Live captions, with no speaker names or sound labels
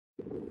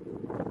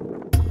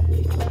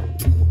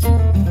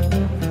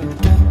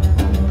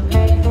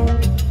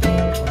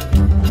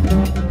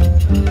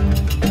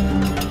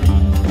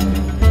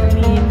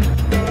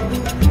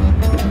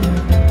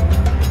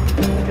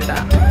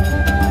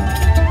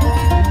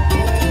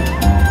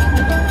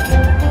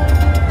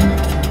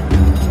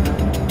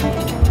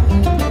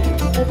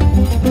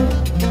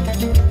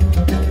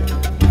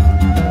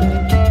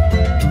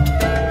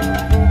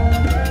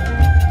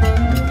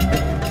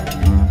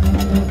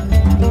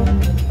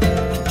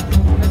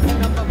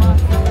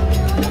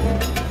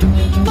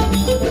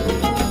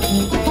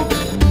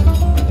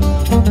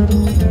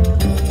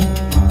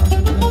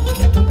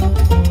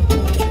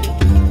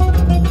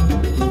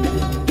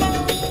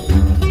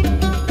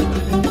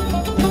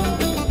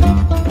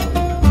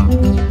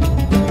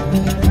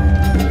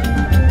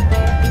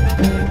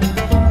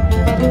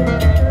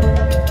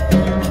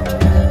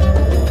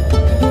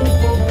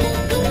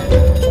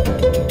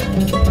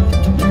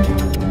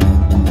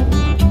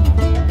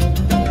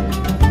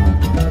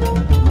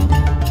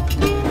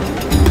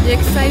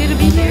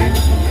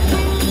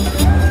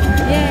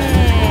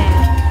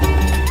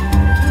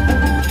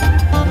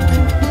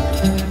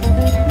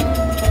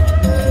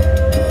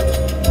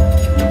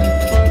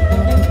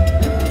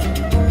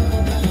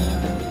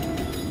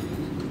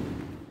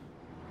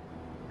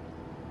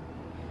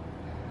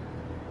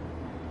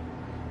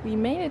We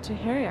made it to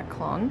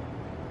Heraklion.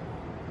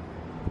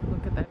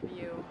 Look at that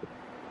view.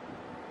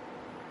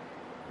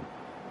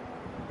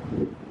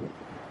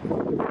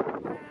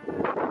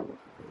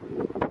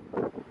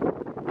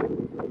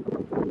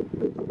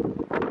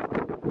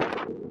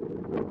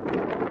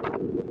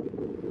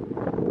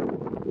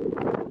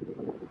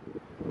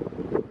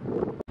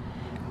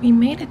 We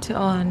made it to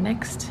our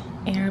next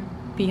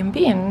Airbnb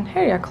in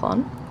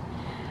Heraklion.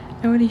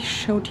 I already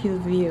showed you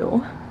the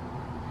view,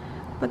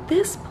 but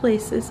this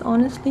place is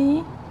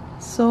honestly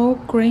so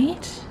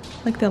great.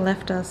 Like, they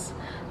left us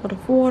a lot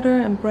of water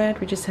and bread.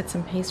 We just had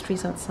some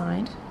pastries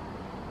outside.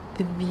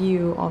 The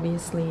view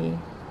obviously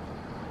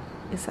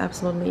is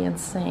absolutely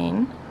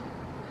insane.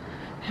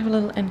 I have a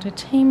little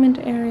entertainment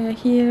area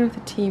here with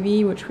a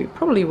TV, which we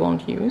probably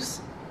won't use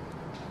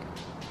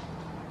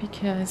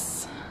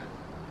because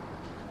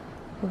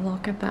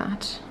look at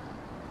that.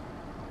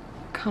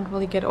 Can't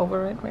really get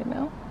over it right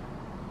now.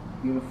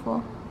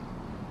 Beautiful.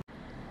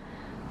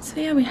 So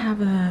yeah, we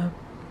have a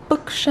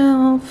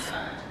bookshelf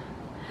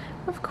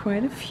of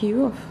quite a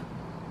few of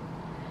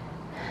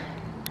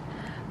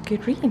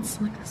good reads,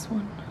 like this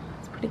one.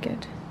 It's pretty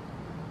good.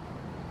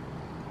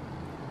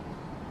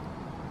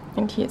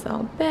 And here's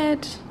our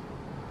bed,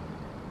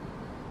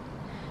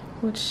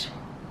 which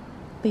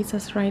leads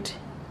us right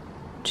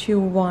to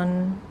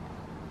one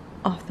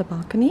of the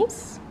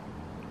balconies.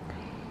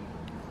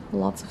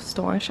 Lots of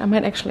storage. I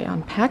might actually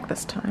unpack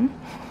this time.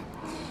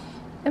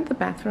 And the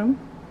bathroom.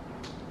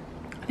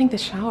 I think the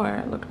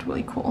shower looked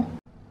really cool.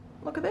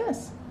 Look at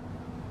this.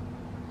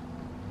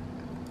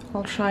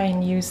 I'll try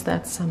and use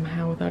that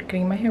somehow without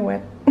getting my hair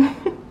wet.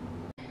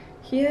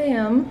 Here I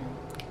am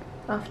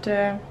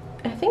after,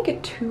 I think, a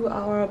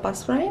 2-hour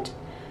bus ride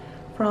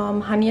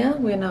from Hania.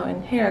 We're now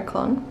in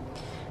Heraklion.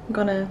 I'm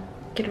gonna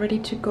get ready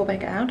to go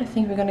back out. I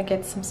think we're gonna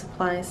get some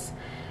supplies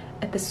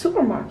at the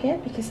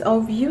supermarket because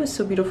our view is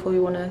so beautiful. We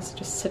want to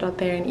just sit out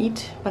there and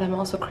eat, but I'm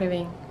also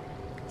craving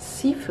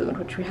seafood,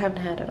 which we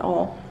haven't had at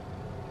all,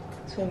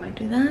 so we might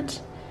do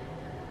that.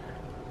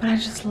 But I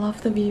just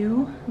love the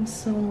view. I'm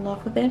so in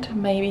love with it.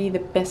 Maybe the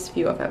best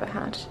view I've ever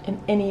had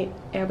in any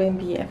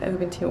Airbnb I've ever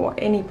been to, or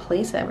any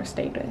place I ever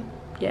stayed in.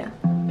 Yeah.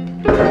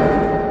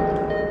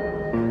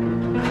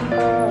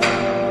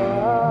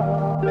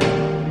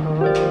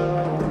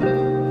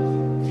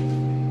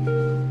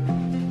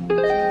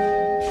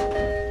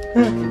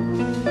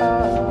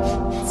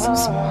 So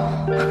small.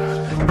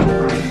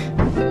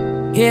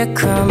 Here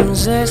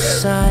comes the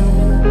sun.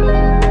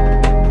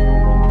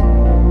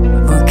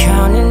 We're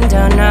counting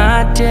down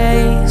our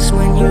days.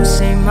 When you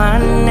say my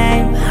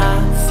name, I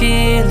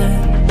feel a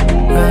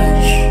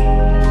rush.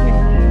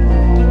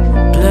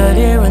 Blood,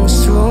 it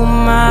runs through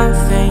my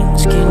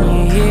veins.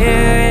 Can you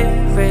hear it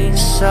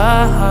race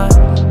our heart?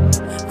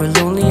 We're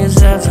lonely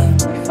as ever.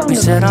 We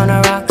sat on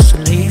a rock, so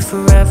leave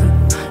forever.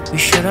 We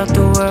shut out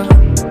the world.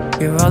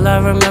 You're all I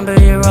remember,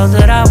 you're all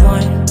that I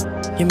want.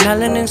 Your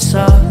melanin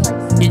soft,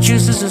 your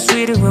juices are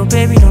sweeter. Well,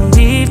 baby, don't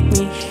leave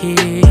me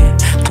here.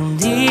 Don't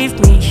leave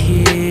me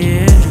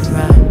here to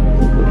ride.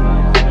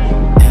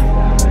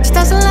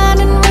 Stars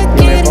aligning, we're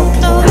getting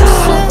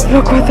closer.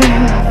 Look what they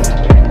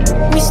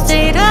have. We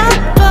stayed up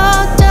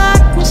all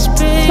darkness,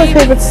 baby. It's my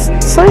favorite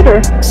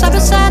cider. Side by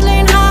side,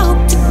 laying high,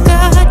 hope to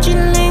God you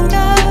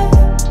linger.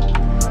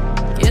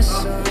 Yes,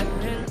 sir.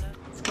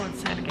 Let's go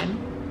outside again.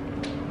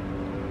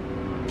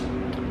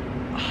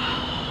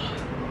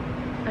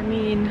 I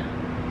mean,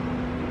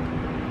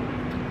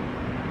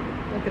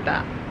 look at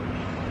that.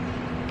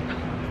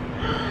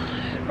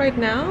 Right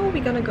now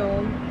we're gonna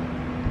go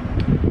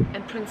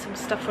and print some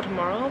stuff for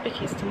tomorrow,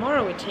 because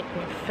tomorrow we're taking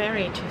a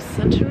ferry to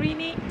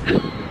Santorini.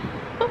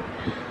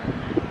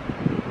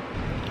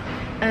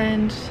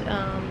 And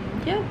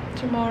yeah,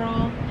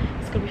 tomorrow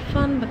it's gonna be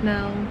fun, but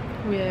now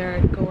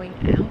we're going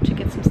out to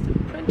get some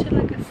stuff printed,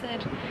 like I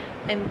said,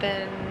 and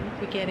then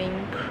we're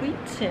getting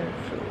Cretan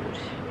food.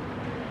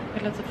 We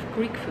had lots of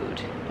Greek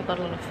food, but not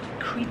a lot of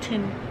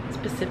Cretan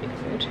specific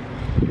food.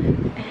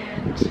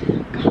 And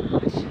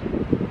gosh,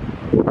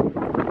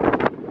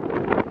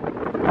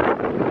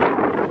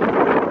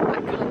 I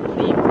can't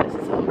believe this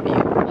is our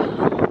view.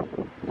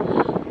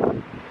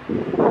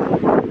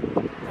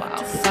 Wow.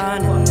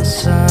 Finding the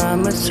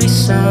summer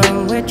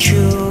threesome with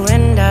you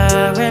and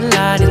I. Red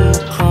light in the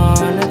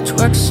corner,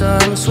 twerk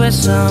some, sweat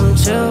some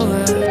till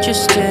we're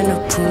just in a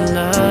pool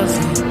of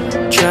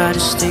you. Try to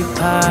stay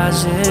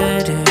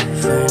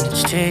positive when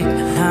it's taking.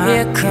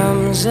 Here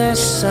comes the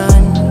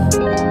sun.